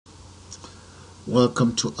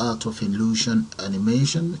Welcome to Art of Illusion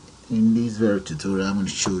Animation. In this very tutorial I'm going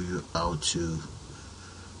to show you how to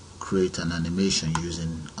create an animation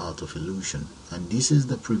using Art of Illusion, and this is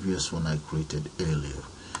the previous one I created earlier.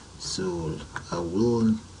 So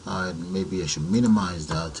maybe I should minimize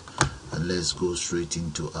that and let's go straight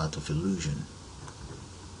into Art of Illusion.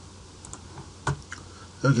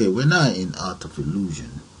 Okay, we're now in Art of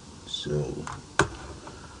Illusion, so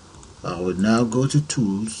I will now go to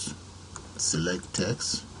Tools, select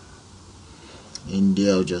text. In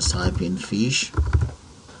there I'll just type in fish.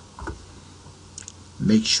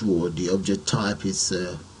 Make sure the object type is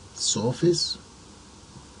surface,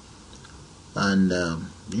 and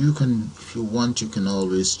you can, if you want, you can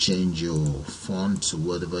always change your font to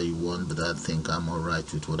whatever you want, but I think I'm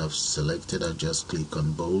alright with what I've selected. I just click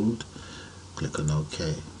on bold, click on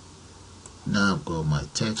OK. Now I've got my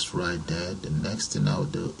text right there. The next thing I'll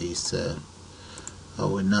do is I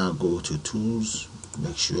will now go to Tools.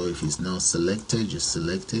 Make sure if it's not selected, just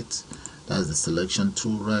select it. That's the selection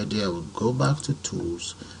tool right there. I will go back to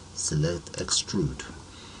Tools, select Extrude.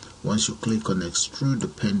 Once you click on Extrude,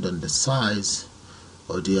 depend on the size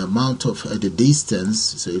or the amount of the distance.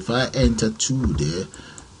 So if I enter 2 there,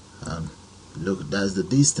 look, that's the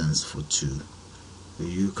distance for 2.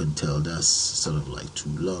 You can tell that's sort of like too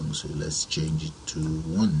long, so let's change it to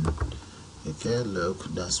 1. Okay, look,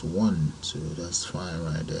 that's 1, so that's fine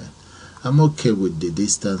right there. I'm okay with the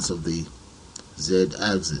distance of the Z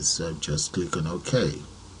axis, so just click on OK.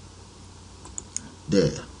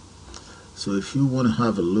 There. So if you want to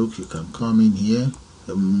have a look, you can come in here,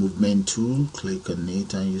 the movement tool, click on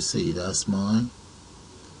it, and you see that's my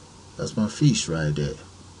fish right there.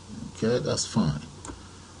 Okay, that's fine.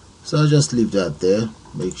 So I'll just leave that there.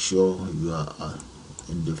 Make sure you are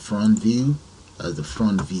in the front view, as the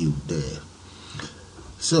front view there.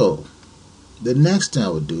 So the next thing I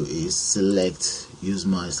will do is use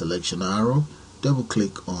my selection arrow, double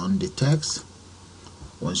click on the text.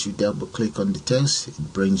 Once you double click on the text,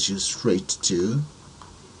 it brings you straight to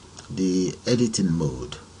the editing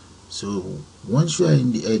mode. So once you are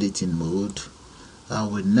in the editing mode, I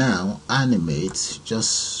will now animate,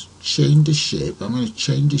 just change the shape. I'm going to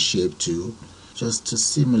change the shape to just to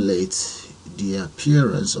simulate the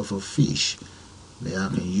appearance of a fish. Maybe I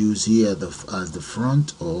can use here as the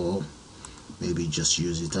front, or maybe just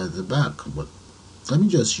use it as the back, but let me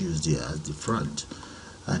just use it as the front.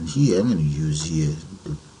 And here I'm going to use here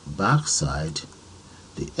the back side,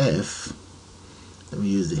 the F. Let me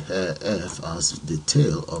use the F as the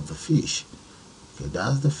tail of the fish. Okay,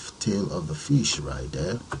 that's the tail of the fish right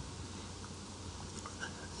there.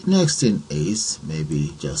 The next thing is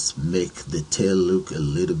maybe just make the tail look a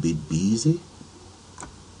little bit busy.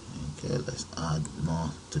 Okay, let's add more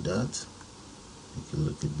to that. Make it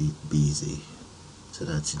look a bit busy so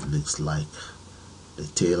that it looks like the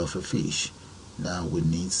tail of a fish. Now we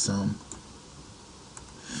need some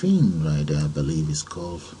fin right there. I believe it's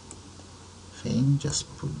called fin.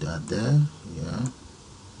 Just put that there. Yeah.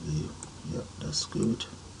 Yep, that's good.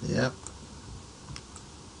 Yep.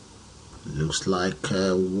 Looks like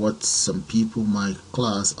what some people might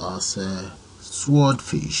class as a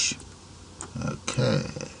swordfish. Okay,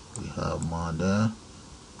 we have more there.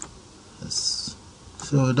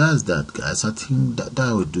 So that's that, guys. I think that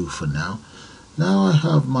will do for now. Now I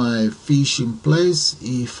have my fish in place.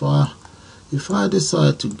 If I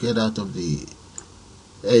decide to get out of the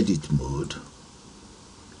edit mode,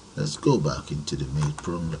 let's go back into the main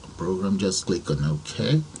program. Just click on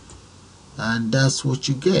OK, and that's what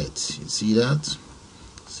you get. You see that?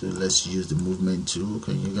 So let's use the movement tool.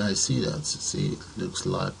 Can you guys see that? See, it looks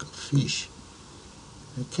like a fish.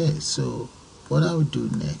 Okay, so what I will do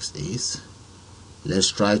next is let's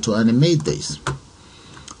try to animate this.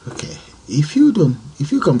 Okay, if you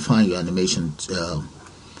can find your animation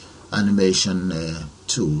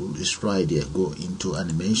tool, is right there. Go into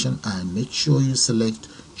animation and make sure you select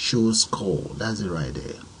show score. That's it right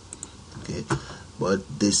there. Okay,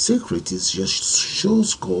 but the secret is just show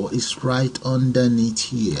score is right underneath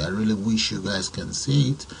here. I really wish you guys can see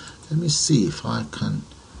it. Let me see if I can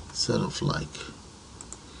sort of like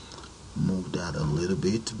move that a little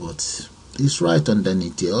bit, but it's right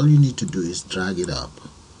underneath here. All you need to do is drag it up.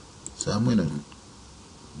 So I'm going to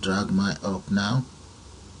drag my up now.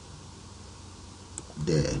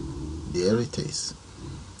 There it is.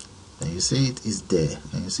 Can you see it is there?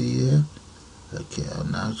 Can you see here? Okay, I'll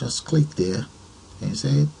now just click there. Can you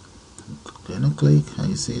see it? I'm gonna click, and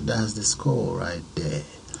you see that's the score right there.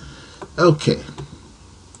 Okay,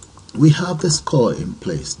 we have the score in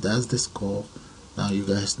place. That's the score. Now you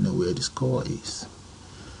guys know where the score is.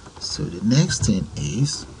 So the next thing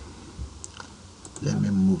is Let me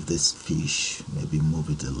move this fish, maybe move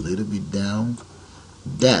it a little bit down.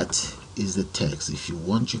 That is the text. If you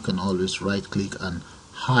want, you can always right click and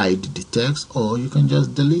hide the text, or you can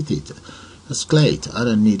just delete it. Just clear it. I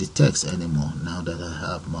don't need the text anymore now that I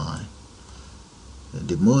have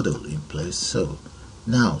the model in place. So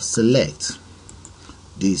now select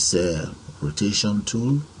this rotation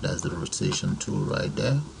tool. That's the rotation tool right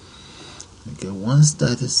there. Okay, once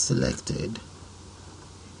that is selected,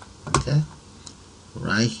 okay,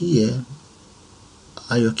 right here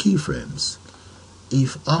are your keyframes.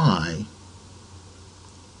 If I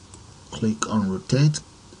click on rotate,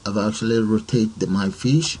 I've actually rotated my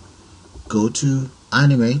fish. Go to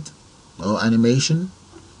animate or animation,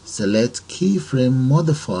 select keyframe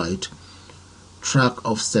modified track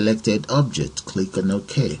of selected object, click on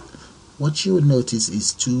OK. What you will notice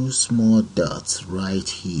is two small dots right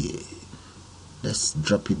here. Let's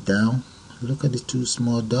drop it down. Look at the two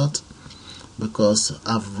small dots, because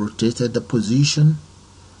I've rotated the position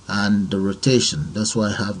and the rotation. That's why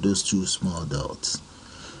I have those two small dots.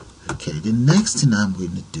 Okay, the next thing I'm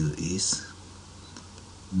going to do is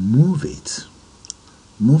move it.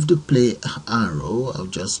 Move the play arrow. I'll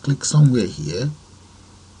just click somewhere here.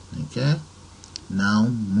 Okay, now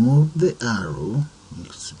move the arrow.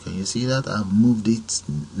 Can you see that? I've moved it,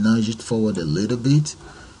 nudge it forward a little bit.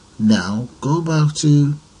 Now go back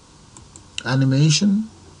to animation,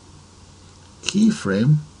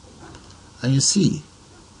 keyframe, and you see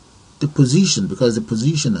the position. Because the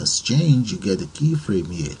position has changed, you get a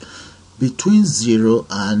keyframe here. Between 0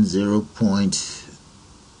 and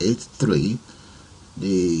 0.83,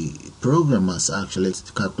 the program has actually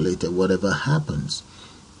calculated whatever happens.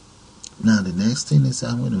 Now the next thing is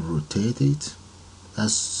I'm going to rotate it.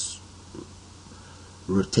 That's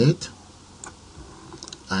rotate.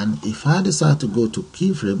 And if I decide to go to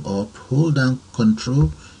keyframe up, hold down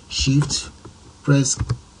Control Shift, press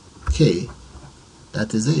K,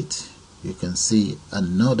 that is it. You can see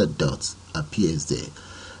another dot appears there.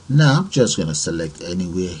 Now I'm just going to select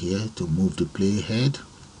anywhere here to move the playhead,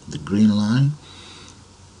 the green line.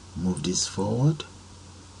 Move this forward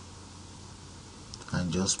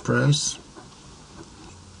and just press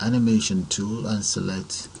animation tool and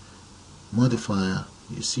select modifier.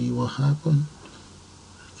 You see what happened?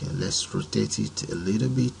 Okay, let's rotate it a little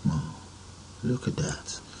bit more. Look at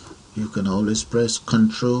that. You can always press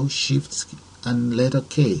Control Shift and letter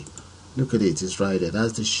K. Look at it, it's right there.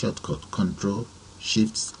 That's the shortcut, Control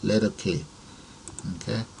Shift letter K.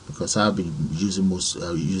 Okay, because I've been using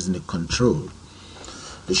using the control,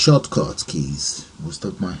 the shortcut keys most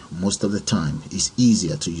of the time. It's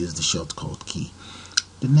easier to use the shortcut key.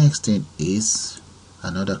 The next thing is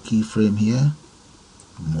another keyframe here.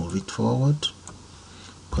 Move it forward.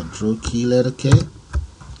 Control key letter K.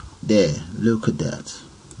 There, look at that.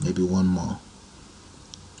 Maybe one more.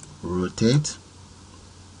 Rotate.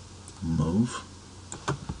 Move.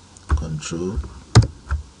 Control.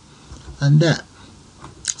 And that.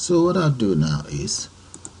 So what I'll do now is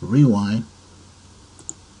rewind.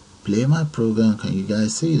 Play my program. Can you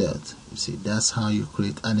guys see that? You see, that's how you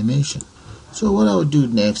create animation. So what I'll do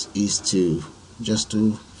next is to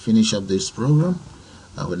finish up this program.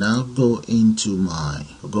 I will now go into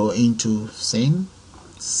Scene,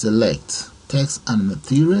 select text and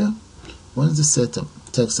material. Once the set of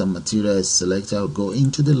text and material is selected, I'll go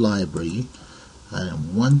into the library and I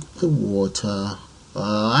want the water.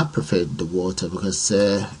 I prefer the water because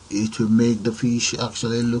it will make the fish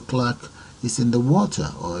actually look like it's in the water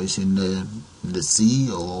or it's in the sea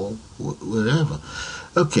or wherever.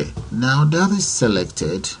 Okay, now that is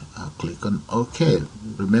selected, I'll click on OK.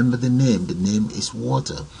 Remember the name is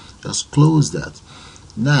water. Just close that.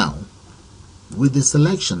 Now with the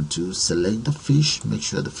selection tool, select the fish, make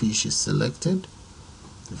sure the fish is selected.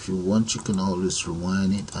 If you want, you can always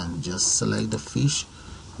rewind it and just select the fish.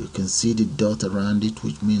 You can see the dot around it,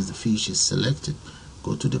 which means the fish is selected.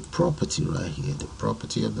 Go to the property right here, the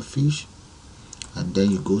property of the fish, and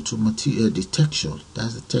then you go to material, the texture.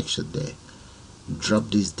 That's the texture there. Drop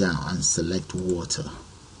this down and select water.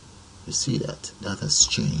 You see that has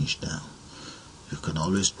changed now. You can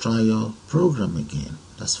always try your program again,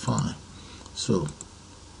 that's fine. So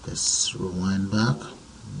let's rewind back.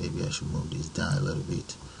 Maybe I should move this down a little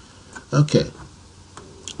bit. Okay,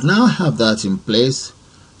 now I have that in place.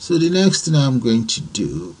 So the next thing I'm going to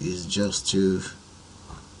do is just to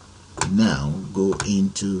now go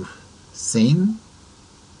into Scene,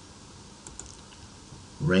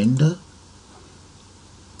 Render.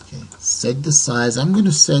 Okay, set the size. I'm going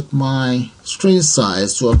to set my screen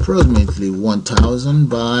size to approximately 1000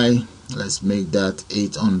 by, let's make that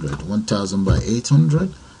 800. 1000 by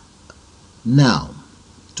 800. Now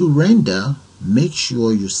to render, make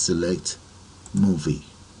sure you select movie.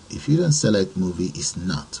 If you don't select movie, it's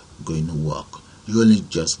not going to work. You only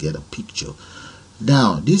just get a picture.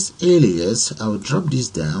 Now this alias, I will drop this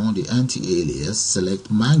down, the anti-alias,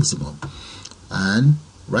 select maximum, and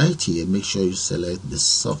right here make sure you select the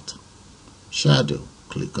soft shadow.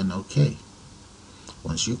 Click on OK.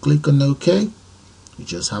 Once you click on OK, you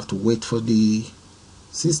just have to wait for the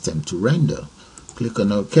system to render. Click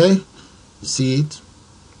on OK. You see it?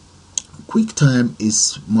 QuickTime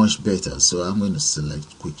is much better, so I'm going to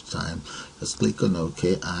select QuickTime. Just click on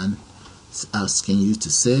OK, and it's asking you to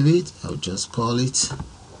save it. I'll just call it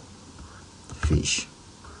fish.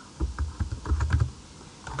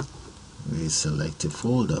 We select a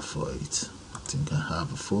folder for it. I think I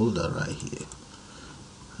have a folder right here,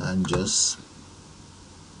 and just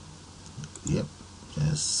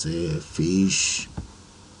say fish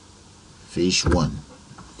 1.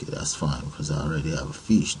 Okay, that's fine because I already have a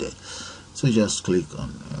fish there. So just click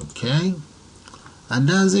on OK, and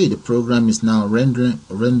that's it. The program is now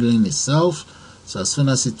rendering itself. So as soon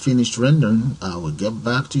as it finished rendering, I will get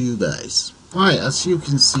back to you guys. Alright, as you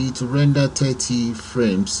can see, to render 30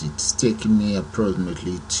 frames, it's taking me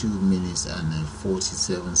approximately 2 minutes and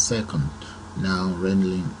 47 seconds. Now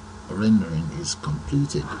rendering is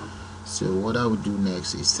completed. So what I would do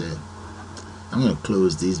next is I'm going to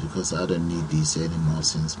close this because I don't need this anymore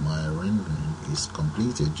since my rendering is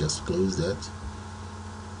completed. Just close that.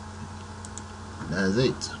 That's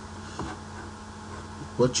it.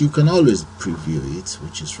 But you can always preview it,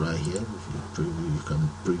 which is right here. If you preview, you can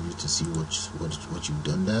preview to see what you've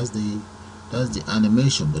done. That's the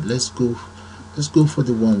animation. But let's go for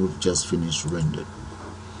the one we've just finished rendered.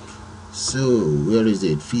 So where is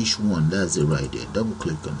it? Fish 1. That's it right there. Double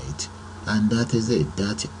click on it, and that is it.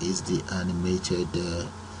 That is the animated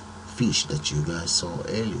fish that you guys saw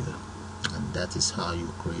earlier, and that is how you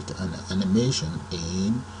create an animation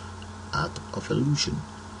in Art of Illusion.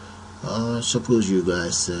 Suppose you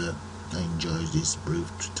guys enjoyed this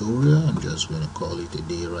brief tutorial. I'm just going to call it a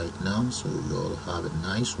day right now, so you all have a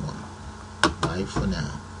nice one. Bye for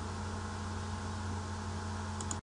now.